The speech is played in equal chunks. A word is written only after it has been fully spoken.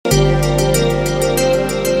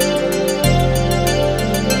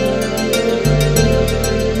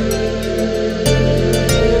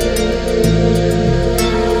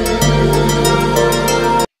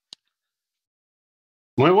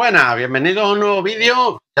buenas, bienvenidos a un nuevo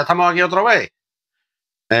vídeo. Ya estamos aquí otra vez.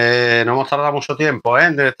 No hemos tardado mucho tiempo,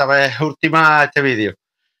 de esta vez última este vídeo.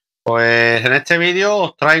 Pues en este vídeo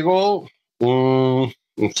os traigo un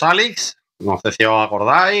Salix. No sé si os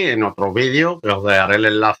acordáis, en otros vídeos, que os dejaré el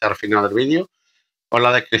enlace al final del vídeo. Con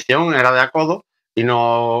la descripción era de acodo y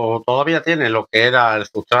no todavía tiene lo que era el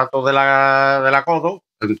sustrato del acodo.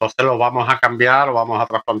 Entonces lo vamos a cambiar, lo vamos a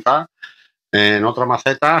trasplantar en otra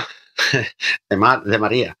maceta de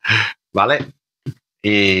María, ¿vale?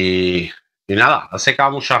 Y nada, ha secado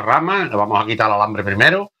muchas ramas. Le vamos a quitar el alambre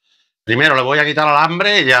primero. Primero le voy a quitar el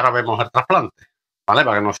alambre y ahora vemos el trasplante, ¿vale?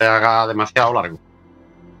 Para que no se haga demasiado largo.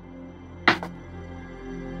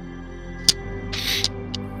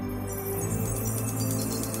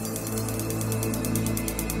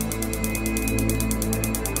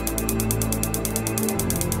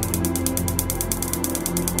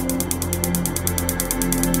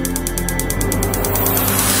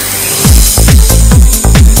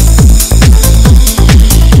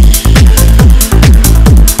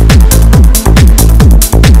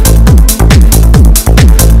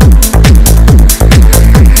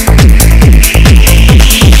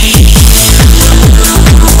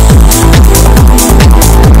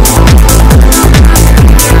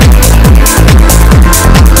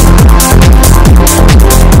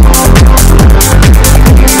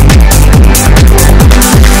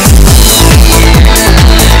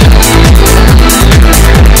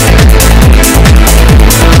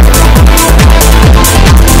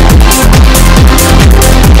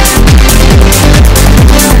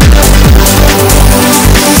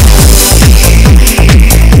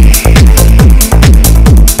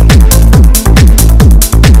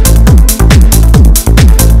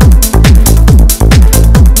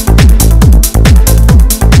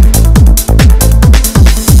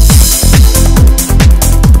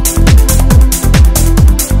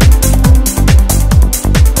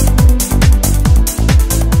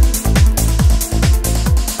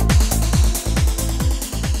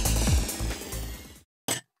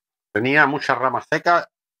 Tenía muchas ramas secas.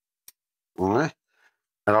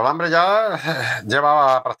 El alambre ya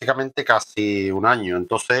llevaba prácticamente casi un año,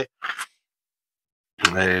 entonces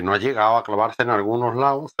no ha llegado a clavarse en algunos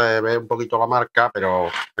lados. Se ve un poquito la marca, pero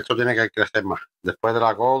esto tiene que crecer más. Después del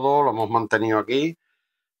acodo lo hemos mantenido aquí,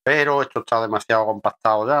 pero esto está demasiado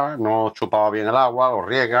compactado ya, no chupaba bien el agua, lo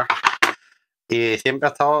riega y siempre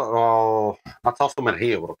ha estado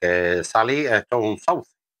sumergido, porque Salix, esto es un sauce,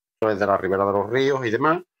 esto es de la ribera de los ríos y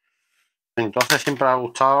demás. Entonces siempre ha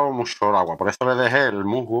gustado mucho el agua, por eso le dejé el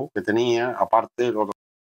musgo que tenía, aparte.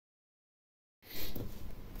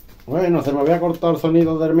 Bueno, se me había cortado el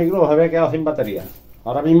sonido del micro, se había quedado sin batería.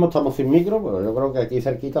 Ahora mismo estamos sin micro, pero yo creo que aquí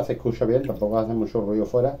cerquita se escucha bien, tampoco hace mucho ruido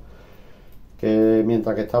fuera. Que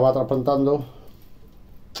mientras que estaba trasplantando,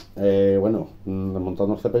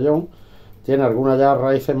 desmontando el cepellón, tiene algunas ya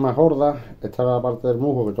raíces más gordas. Esta es la parte del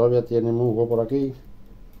musgo que todavía tiene musgo por aquí.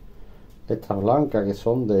 Estas blancas que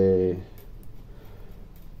son de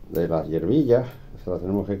las hierbillas, se las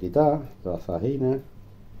tenemos que quitar, de las ajinas.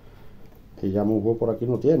 Y ya musgo por aquí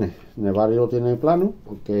no tiene. Nevario lo tiene plano,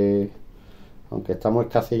 porque aunque estamos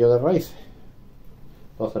escasillos de raíces.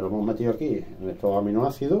 Entonces lo hemos metido aquí en estos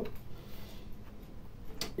aminoácidos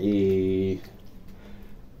y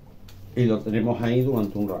lo tenemos ahí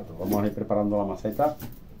durante un rato. Vamos a ir preparando la maceta.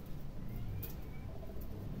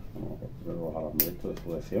 Vamos a poner los alambres de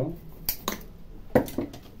sujeción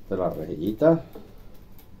de las rejillitas.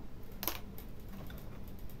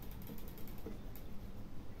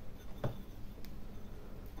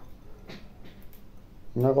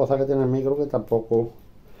 Una cosa que tiene el micro que tampoco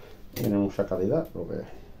tiene mucha calidad, porque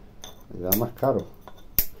le da más caro,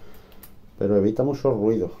 pero evita mucho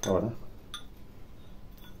ruido. Ahora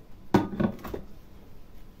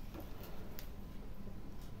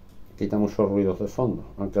quita muchos ruidos de fondo,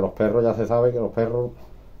 aunque los perros, ya se sabe que los perros,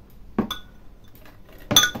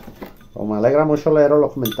 pues me alegra mucho leeros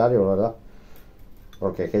los comentarios, la verdad,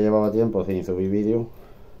 porque es que llevaba tiempo sin subir vídeos.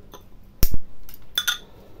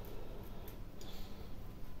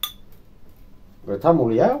 Pero está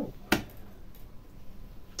muy liado.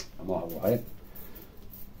 Vamos a ver.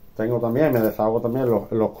 Tengo también, me desahogo también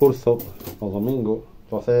los cursos los domingos.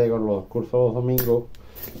 Entonces con los cursos los domingos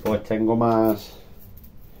pues tengo más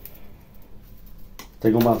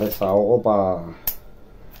desahogo para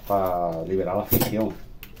liberar la afición.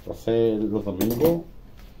 Entonces los domingos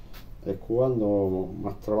es cuando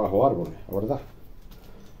más trabajo árboles, la verdad.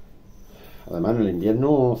 Además en el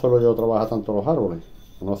invierno no solo yo trabajo tanto los árboles.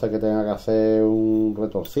 No sé que tenga que hacer un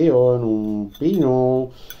retorcido en un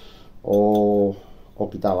pino o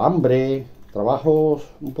quitar alambre. Trabajos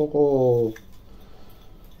un poco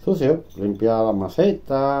sucio. Limpiar las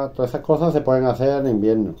macetas, todas esas cosas se pueden hacer en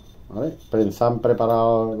invierno, ¿vale? Pensar,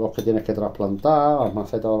 preparar los que tienes que trasplantar, las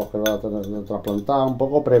macetas de los que vas a tener que trasplantar, un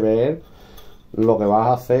poco prever lo que vas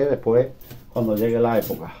a hacer después cuando llegue la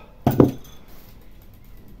época.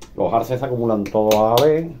 Los arces se acumulan todos a la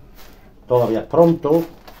vez, todavía es pronto.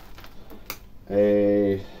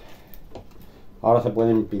 Ahora se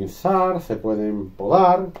pueden pinzar, se pueden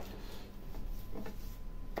podar.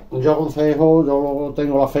 Yo aconsejo, yo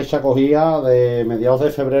tengo la fecha cogida de mediados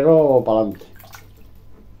de febrero para adelante.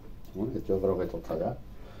 Bueno, yo creo que esto está ya.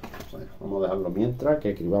 Bueno, vamos a dejarlo mientras que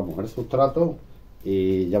escribamos el sustrato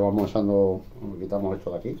y ya vamos echando, quitamos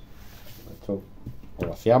esto de aquí. Esto lo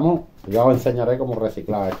vaciamos. Ya os enseñaré cómo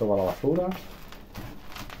reciclar esto para la basura.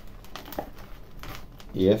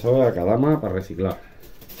 Y eso es la cadama para reciclar.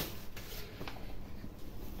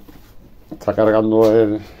 Está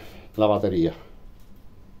cargando la batería.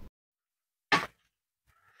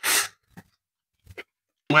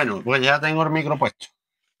 Bueno, pues ya tengo el micro puesto.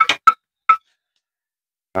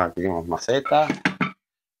 Aquí tenemos macetas.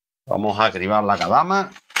 Vamos a cribar la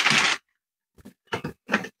cadama.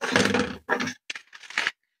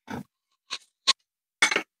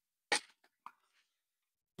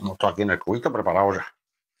 Esto aquí en el cubito preparado ya.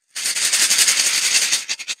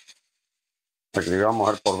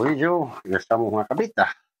 Recribamos el polvillo y le echamos una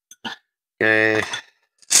capita. Que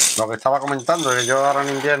lo que estaba comentando es que yo ahora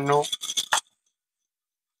en invierno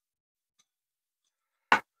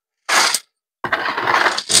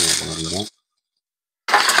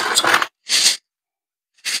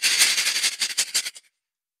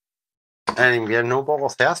poco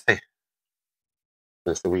se hace.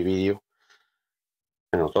 En subir vídeo.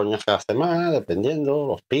 En otoño se hace más, dependiendo,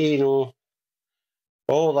 los pinos,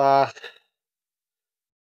 podas.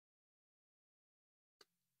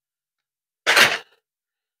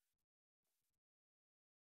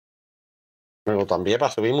 Luego también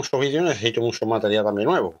para subir muchos vídeos necesito mucho material también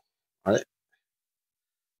nuevo, ¿vale?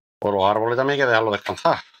 Por los árboles también hay que dejarlos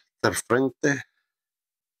descansar. Del frente.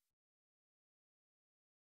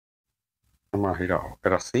 No me ha girado.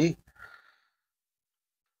 Pero así.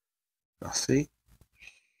 Así.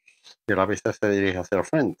 Y el ápice se dirige hacia el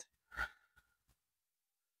frente.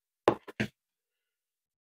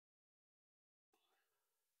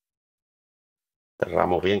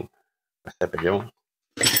 Cerramos bien este pellón.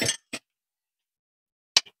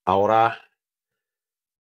 Ahora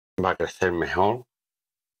va a crecer mejor.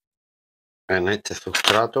 En este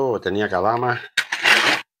sustrato tenía calamas,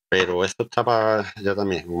 pero esto estaba ya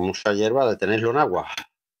también con mucha hierba de tenerlo en agua,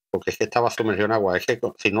 porque es que estaba sumergido en agua. Es que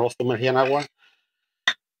si no lo sumergía en agua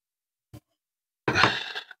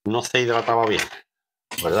no se hidrataba bien,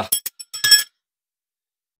 ¿verdad?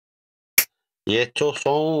 Y estos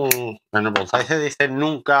son, en el bonsai se dice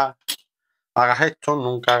nunca hagas esto,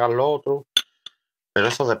 nunca hagas lo otro, pero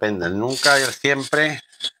eso depende. El nunca y el siempre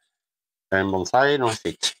en bonsai no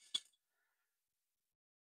existe.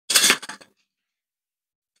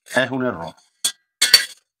 Es un error.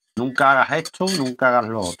 Nunca hagas esto, nunca hagas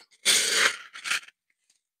lo otro.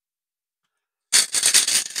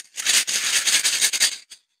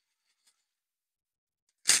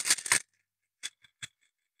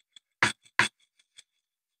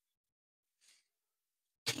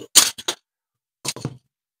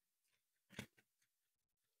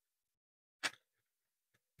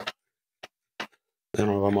 Ya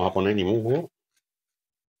no le vamos a poner ni musgo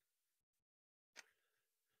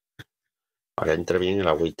para que entre bien el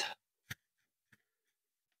agüita.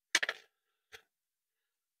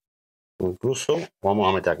 Incluso vamos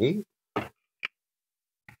a meter aquí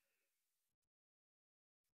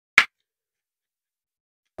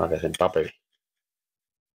para que se empape bien.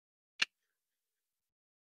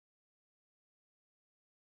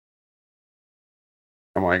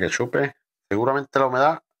 Vamos a ver que chupe. Seguramente la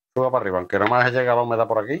humedad suba para arriba, aunque no más llega la humedad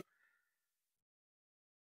por aquí.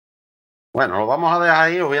 Bueno, lo vamos a dejar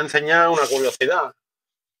ahí. Os voy a enseñar una curiosidad.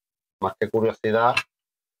 Más que curiosidad,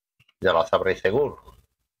 ya la sabréis seguro.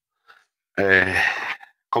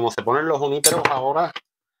 Como se ponen los juníperos ahora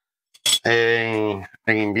en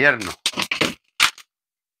invierno.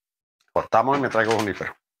 Cortamos y me traigo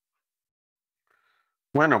juníperos.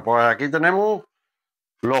 Bueno, pues aquí tenemos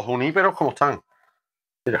los juníperos como están.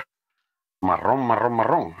 Mira, marrón, marrón,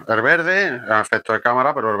 marrón. El verde, a efecto de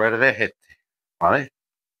cámara, pero el verde es este, ¿vale?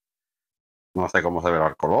 No sé cómo se verá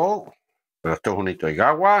el color, pero esto es un hito de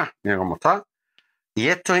agua. Mira cómo está. Y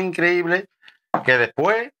esto es increíble que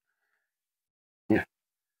después, mira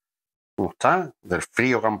cómo está, del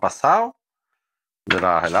frío que han pasado, de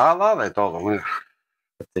las heladas, de todo. Mira,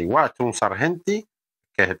 este igual, esto es un sargenti,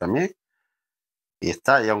 que es también. Y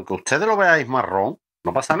está, y aunque ustedes lo veáis marrón,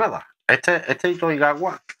 no pasa nada. Este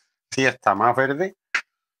Itoigawa sí está más verde.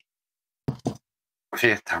 Sí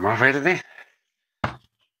está más verde.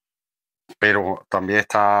 Pero también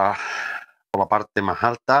está por la parte más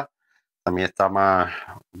alta. También está más...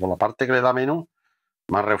 Por la parte que le da menos,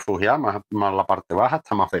 más refugiada, más la parte baja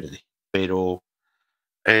está más verde. Pero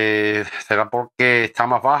será porque está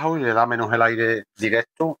más bajo y le da menos el aire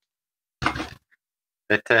directo.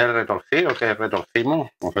 Este es el retorcido, que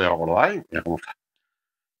retorcimos. No sé si lo acordáis. Mira cómo está.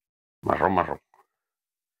 Marrón.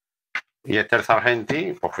 Y este es el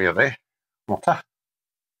Sargenti, pues fíjate cómo está.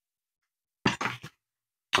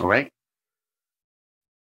 ¿Lo veis?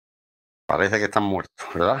 Parece que están muertos,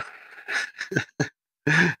 ¿verdad?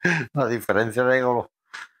 La diferencia de color.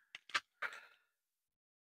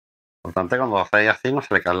 Por lo tanto, cuando lo hacéis así, no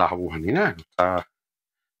se le caen las agujas ni nada.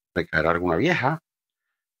 Le caerá alguna vieja,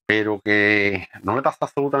 pero que no le pasa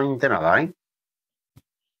absolutamente nada, ¿eh?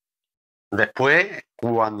 Después,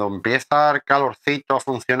 cuando empieza el calorcito a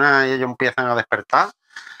funcionar y ellos empiezan a despertar,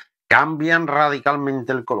 cambian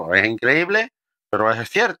radicalmente el color. Es increíble, pero es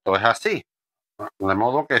cierto, es así. De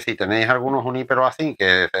modo que si tenéis algunos juníperos así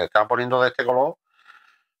que se están poniendo de este color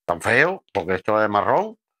tan feo, porque esto es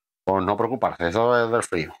marrón, pues no preocuparse, eso es del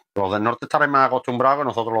frío. Los del norte estarán más acostumbrados que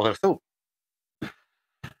nosotros los del sur.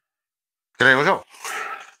 Creo yo.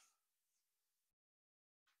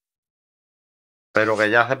 Pero que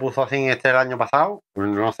ya se puso así el año pasado.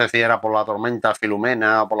 No sé si era por la tormenta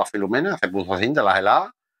Filumena o por la Filumena, se puso así de las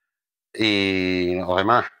heladas. Y los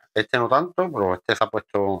demás, este no tanto, pero este se ha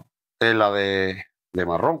puesto tela de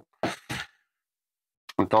marrón.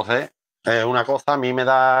 Entonces, es una cosa, a mí me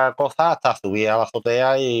da cosa hasta subir a la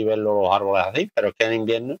azotea y ver los árboles así, pero es que en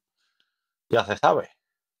invierno ya se sabe.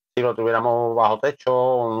 Si lo tuviéramos bajo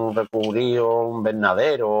techo, un recubrido, un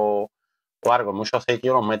invernadero o algo, en muchos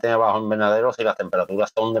sitios los meten bajo invernaderos si las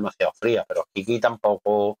temperaturas son demasiado frías, pero aquí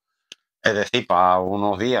tampoco, es decir, para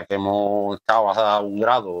unos días que hemos estado a 1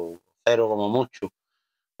 grado, 0 como mucho,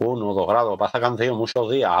 1 o 2 grados, pasa que han sido muchos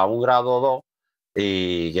días a 1 grado o 2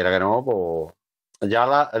 y quiera que no, pues ya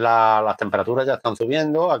las temperaturas ya están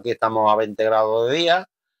subiendo, aquí estamos a 20 grados de día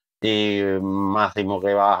y máximo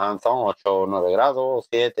que bajan son 8 o 9 grados,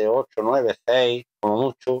 7, 8, 9, 6, como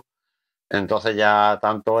mucho. Entonces ya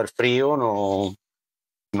tanto el frío no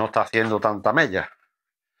está haciendo tanta mella.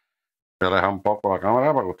 Voy a dejar un poco la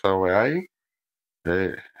cámara para que ustedes lo veáis.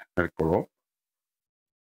 El color.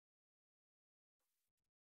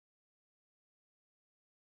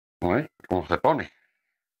 ¿Veis? ¿Cómo se pone?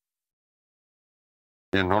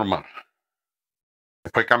 Y es normal.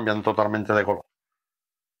 Después cambian totalmente de color.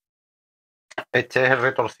 Este es el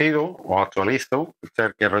retorcido, os actualizo. Este es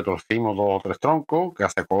el que retorcimos 2 o 3 troncos, que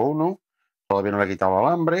hace con uno. Todavía no le he quitado el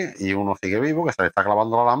alambre y uno sigue vivo, que se le está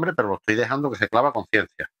clavando el alambre, pero lo estoy dejando que se clava a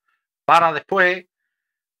conciencia. Para después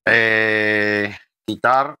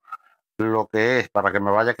quitar lo que es, para que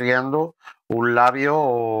me vaya criando un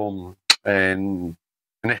labio en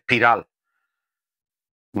espiral.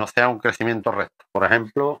 No sea un crecimiento recto. Por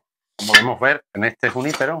ejemplo, podemos ver en este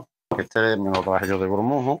junípero, que este me lo traje yo de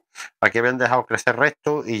burmujo, aquí habían dejado crecer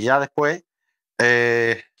recto y ya después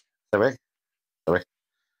se ve.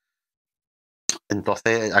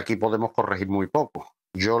 Entonces aquí podemos corregir muy poco.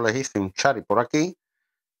 Yo les hice un chari por aquí,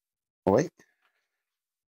 ¿lo veis?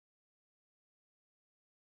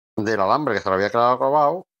 Del alambre que se lo había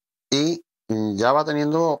clavado y ya va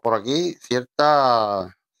teniendo por aquí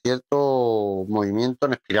cierto movimiento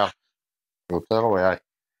en espiral. Que ustedes lo veáis.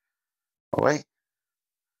 ¿Lo veis?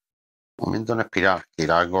 Movimiento en espiral, que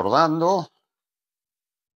irá engordando.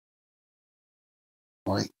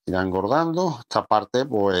 ¿Lo veis? Irá engordando. Esta parte,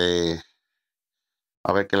 pues,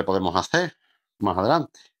 a ver qué le podemos hacer más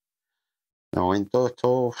adelante. De momento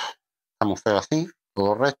esto está muy feo así,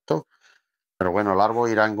 todo recto. Pero bueno, el árbol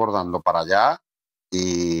irá engordando para allá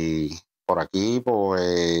y por aquí,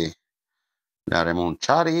 pues, le haremos un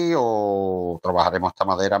chari o trabajaremos esta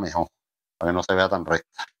madera mejor, para que no se vea tan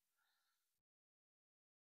recta.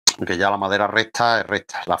 Que ya la madera recta es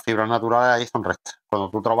recta. Las fibras naturales ahí son rectas.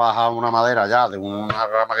 Cuando tú trabajas una madera ya de una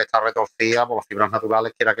rama que está retorcida, pues las fibras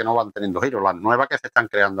naturales, quiera que no, van teniendo giros. Las nuevas que se están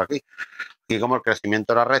creando aquí. Y como el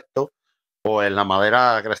crecimiento era recto, pues la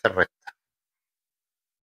madera crece recta.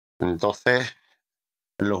 Entonces,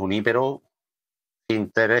 en los juníperos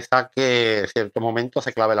interesa que en cierto momento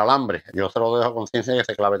se clave el alambre. Yo se lo dejo a conciencia que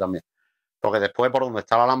se clave también. Porque después, por donde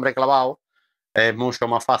está el alambre clavado, es mucho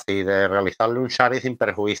más fácil de realizarle un shari sin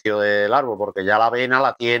perjuicio del árbol, porque ya la vena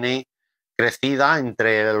la tiene crecida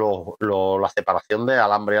entre la separación de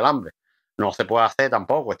alambre y alambre. No se puede hacer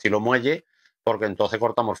tampoco estilo muelle, porque entonces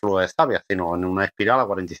cortamos flujo de savia, sino en una espiral a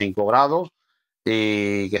 45 grados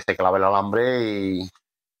y que se clave el alambre y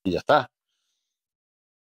ya está.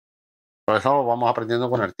 Por eso lo vamos aprendiendo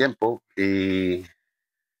con el tiempo y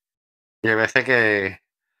hay veces que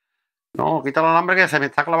no, quita el alambre que se me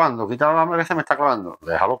está clavando, quita el alambre que se me está clavando,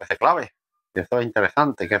 déjalo que se clave. Eso es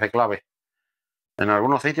interesante, que se clave. En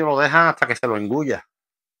algunos sitios lo dejan hasta que se lo engulla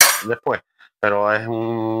después, pero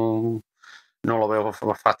no lo veo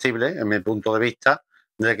factible en mi punto de vista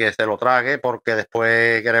de que se lo trague, porque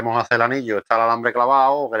después queremos hacer el anillo, está el alambre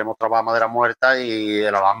clavado, queremos trabajar madera muerta y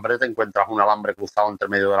el alambre, te encuentras un alambre cruzado entre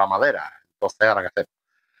medio de la madera. Entonces, ahora que hacer.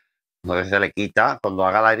 Entonces se le quita, cuando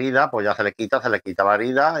haga la herida, pues ya se le quita la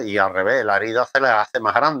herida y al revés, la herida se le hace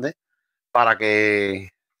más grande para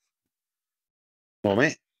que...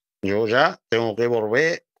 Hombre, yo ya tengo que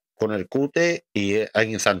volver con el cute y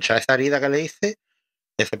ensanchar esa herida que le hice,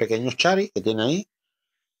 ese pequeño chari que tiene ahí.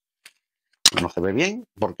 No se ve bien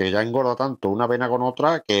porque ya engorda tanto una vena con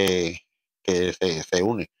otra que se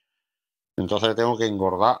une. Entonces tengo que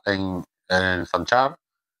engordar, ensanchar.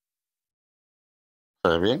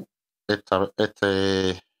 Se ve bien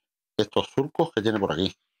estos surcos que tiene por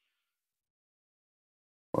aquí.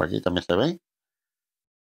 Por aquí también se ven.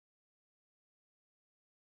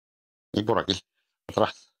 Y por aquí,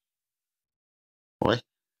 atrás. ¿Ves?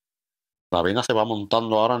 La vena se va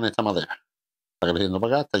montando ahora en esta madera. Está creciendo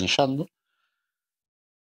para acá, está hinchando.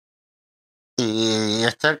 Y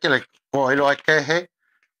este es el que le cogí los esquejes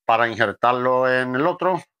para injertarlo en el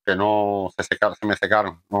otro, que no se me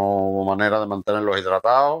secaron. No hubo manera de mantenerlos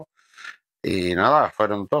hidratados. Y nada,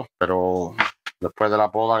 fueron todos. Pero después de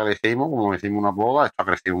la poda que le hicimos, como hicimos una poda, esto ha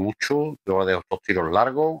crecido mucho. Yo dejo estos tiros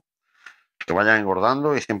largos, que vayan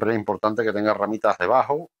engordando, y siempre es importante que tenga ramitas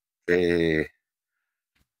debajo. Este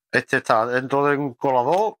está dentro de un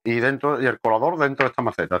colador y el colador dentro de esta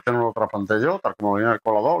maceta. Este no lo trasplanté yo, tal como viene el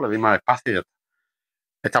colador, le di más espacio y ya está.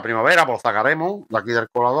 Esta primavera pues sacaremos de aquí del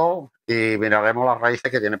colador y miraremos las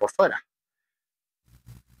raíces que tiene por fuera.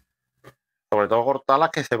 Sobre todo cortarlas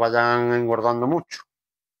que se vayan engordando mucho.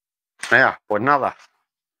 Venga, pues nada.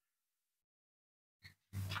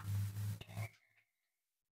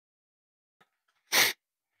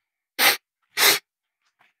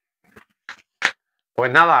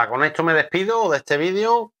 Pues nada, con esto me despido de este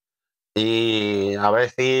vídeo y a ver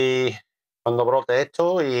si cuando brote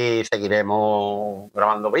esto y seguiremos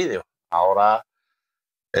grabando vídeos. Ahora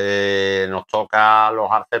nos toca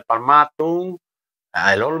los arces palmatum,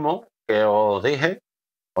 el olmo que os dije.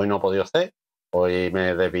 Hoy no he podido hacer, hoy me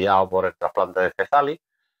he desviado por el trasplante de Salix.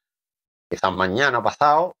 Quizás mañana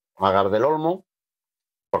pasado haga del olmo,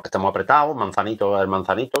 porque estamos apretados. El manzanito,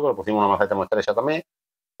 que lo pusimos una maceta muy estrecha también,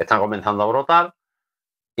 están comenzando a brotar.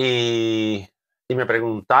 Y me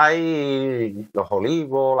preguntáis los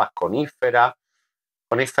olivos, las coníferas.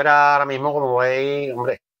 Coníferas ahora mismo, como veis,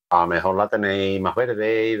 hombre, a lo mejor la tenéis más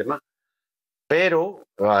verde y demás. Pero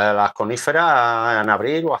las coníferas en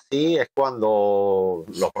abril o así es cuando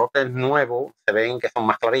los brotes nuevos se ven que son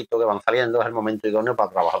más claritos, que van saliendo, es el momento idóneo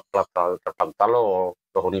para trasplantar los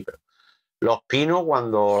juníperos. Los pinos,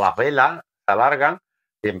 cuando las velas se alargan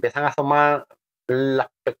y empiezan a asomar las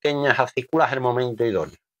pequeñas acículas, es el momento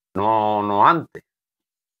idóneo, no antes.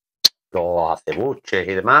 Los acebuches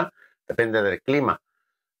y demás, depende del clima.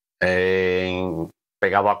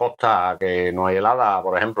 Pegado a costa que no hay helada,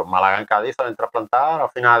 por ejemplo, en Málaga, en Cádiz, suelen trasplantar a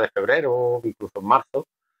finales de febrero, incluso en marzo.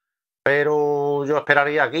 Pero yo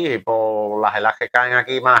esperaría aquí, por las heladas que caen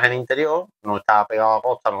aquí más en interior, no está pegado a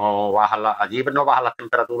costa, allí no bajan las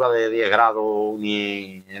temperaturas de 10 grados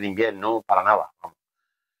ni en invierno, para nada.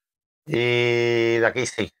 Y de aquí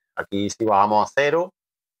sí bajamos a cero.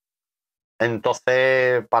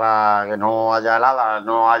 Entonces, para que no haya helada,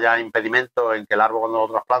 no haya impedimento en que el árbol, cuando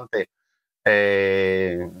lo trasplante,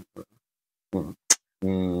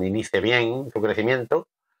 inicie bien su crecimiento,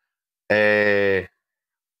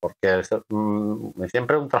 porque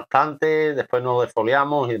siempre un trasplante, después nos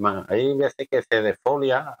defoliamos y demás. Hay veces que se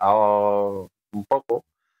desfolia un poco,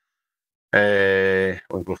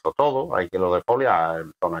 o incluso todo. Hay que lo desfolia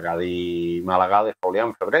en zona Cádiz, Málaga, desfolia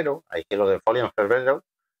en febrero, hay que lo desfolia en febrero,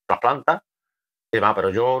 trasplanta y demás. Pero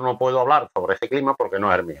yo no puedo hablar sobre ese clima porque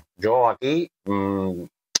no es el mío. Yo aquí,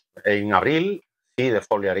 en abril, sí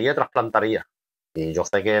desfoliaría y trasplantaría. Y yo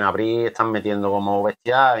sé que en abril están metiendo como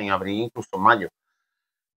bestia, en abril, incluso en mayo.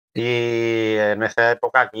 Y en esa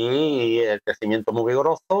época aquí el crecimiento es muy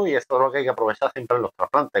vigoroso y eso es lo que hay que aprovechar siempre en los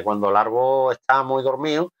trasplantes. Cuando el árbol está muy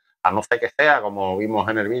dormido, a no ser que sea, como vimos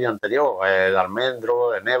en el vídeo anterior, el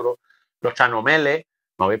almendro, el enebro, los chanomeles,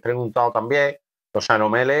 me habéis preguntado también, los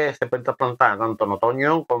chanomeles se pueden trasplantar tanto en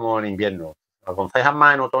otoño como en invierno. Aconsejan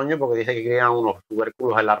más en otoño porque dice que crean unos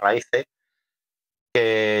tubérculos en las raíces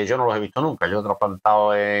que yo no los he visto nunca. Yo he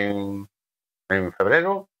trasplantado en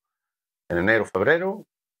febrero, en enero, febrero,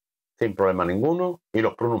 sin problema ninguno. Y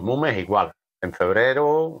los prunus mumes igual, en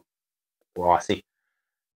febrero o así.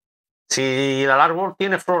 Si el árbol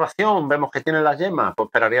tiene floración, vemos que tiene las yemas, pues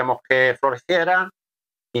esperaríamos que floreciera,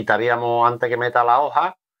 quitaríamos antes que meta la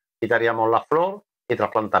hoja, quitaríamos la flor y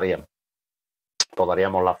trasplantaríamos.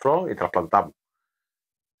 Podaríamos la flor y trasplantamos.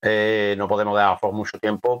 No podemos dejar la flor mucho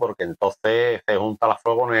tiempo porque entonces se junta la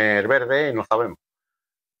flor con el verde y no sabemos.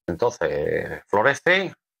 Entonces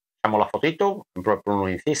florece, echamos la fotito, por ejemplo, uno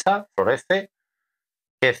incisa, florece,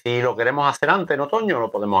 que si lo queremos hacer antes en otoño,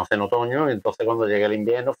 lo podemos hacer en otoño, y entonces cuando llegue el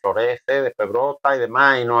invierno florece, después brota y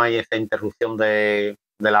demás, y no hay esa interrupción del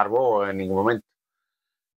árbol en ningún momento.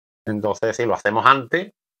 Entonces, si lo hacemos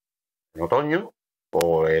antes, en otoño,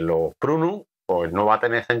 pues los prunus, pues no va a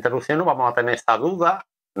tener esa interrupción, no vamos a tener esa duda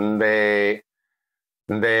de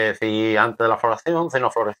si antes de la floración, si no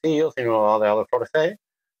ha florecido, si no ha dejado de florecer,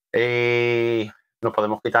 y nos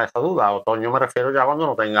podemos quitar esa duda. A otoño me refiero ya cuando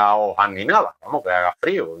no tenga hojas ni nada, vamos, que haga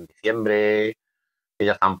frío, en diciembre, que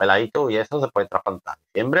ya están peladitos y eso se puede trasplantar,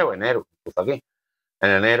 diciembre o enero, incluso aquí.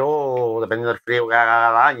 En enero depende del frío que haga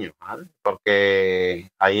cada año, ¿vale? Porque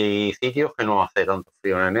hay sitios que no hace tanto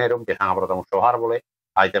frío en enero, empiezan a brotar muchos árboles,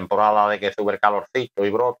 hay temporadas de que sube el calorcito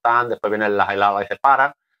y brotan, después vienen las heladas y se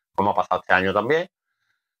paran, como ha pasado este año también.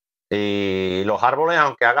 Y los árboles,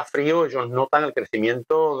 aunque haga frío, ellos notan el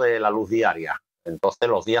crecimiento de la luz diaria. Entonces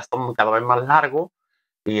los días son cada vez más largos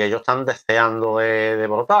y ellos están deseando de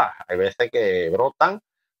brotar. Hay veces que brotan,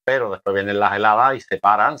 pero después vienen las heladas y se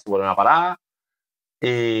paran, se vuelven a parar.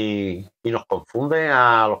 Y nos confunden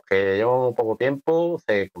a los que llevan poco tiempo,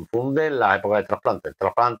 se confunden la época del trasplante. El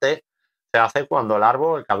trasplante se hace cuando el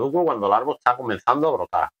árbol, el caduco, cuando el árbol está comenzando a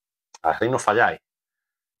brotar. Así no falláis.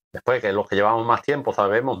 Después que los que llevamos más tiempo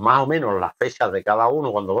sabemos más o menos las fechas de cada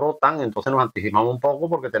uno cuando brotan, entonces nos anticipamos un poco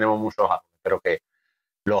porque tenemos muchos árboles. Pero que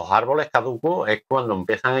los árboles caducos es cuando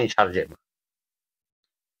empiezan a hinchar yemas.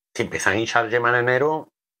 Si empiezan a hinchar yemas en enero,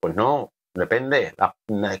 pues no, depende.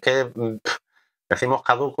 Es que decimos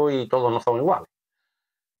caduco y todos no son iguales.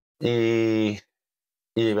 Y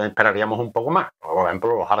esperaríamos un poco más. Por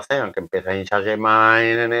ejemplo, los arces, aunque empiecen a hinchar yemas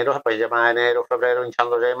en enero, después yemas en enero, febrero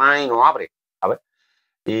hinchando yemas y no abre, ¿sabes?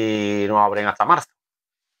 Y no abren hasta marzo.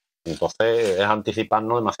 Entonces es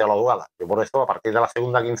anticiparnos demasiado la jugada. Yo por eso a partir de la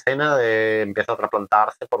segunda quincena empiezo a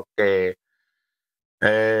trasplantarse porque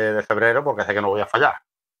de febrero, porque sé que no voy a fallar.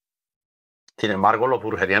 Sin embargo, los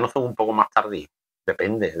burgerianos son un poco más tardíos.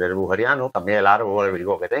 Depende del burgeriano, también el árbol, el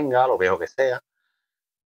virgo que tenga, lo viejo que sea.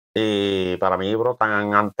 Y para mí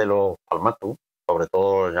brotan antes los palmatus, sobre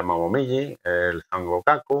todo el Yamamomilli, el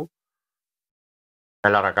Sangokaku,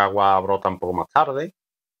 el Arakawa brota un poco más tarde.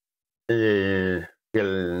 Y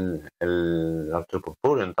el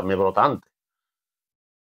Artropurpureum también brota antes.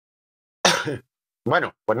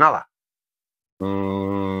 Bueno, pues nada.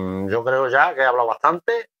 Yo creo ya que he hablado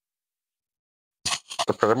bastante.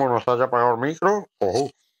 Esperemos no se haya apagado el micro.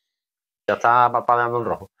 Ya está parpadeando en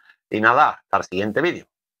rojo. Y nada, hasta el siguiente vídeo.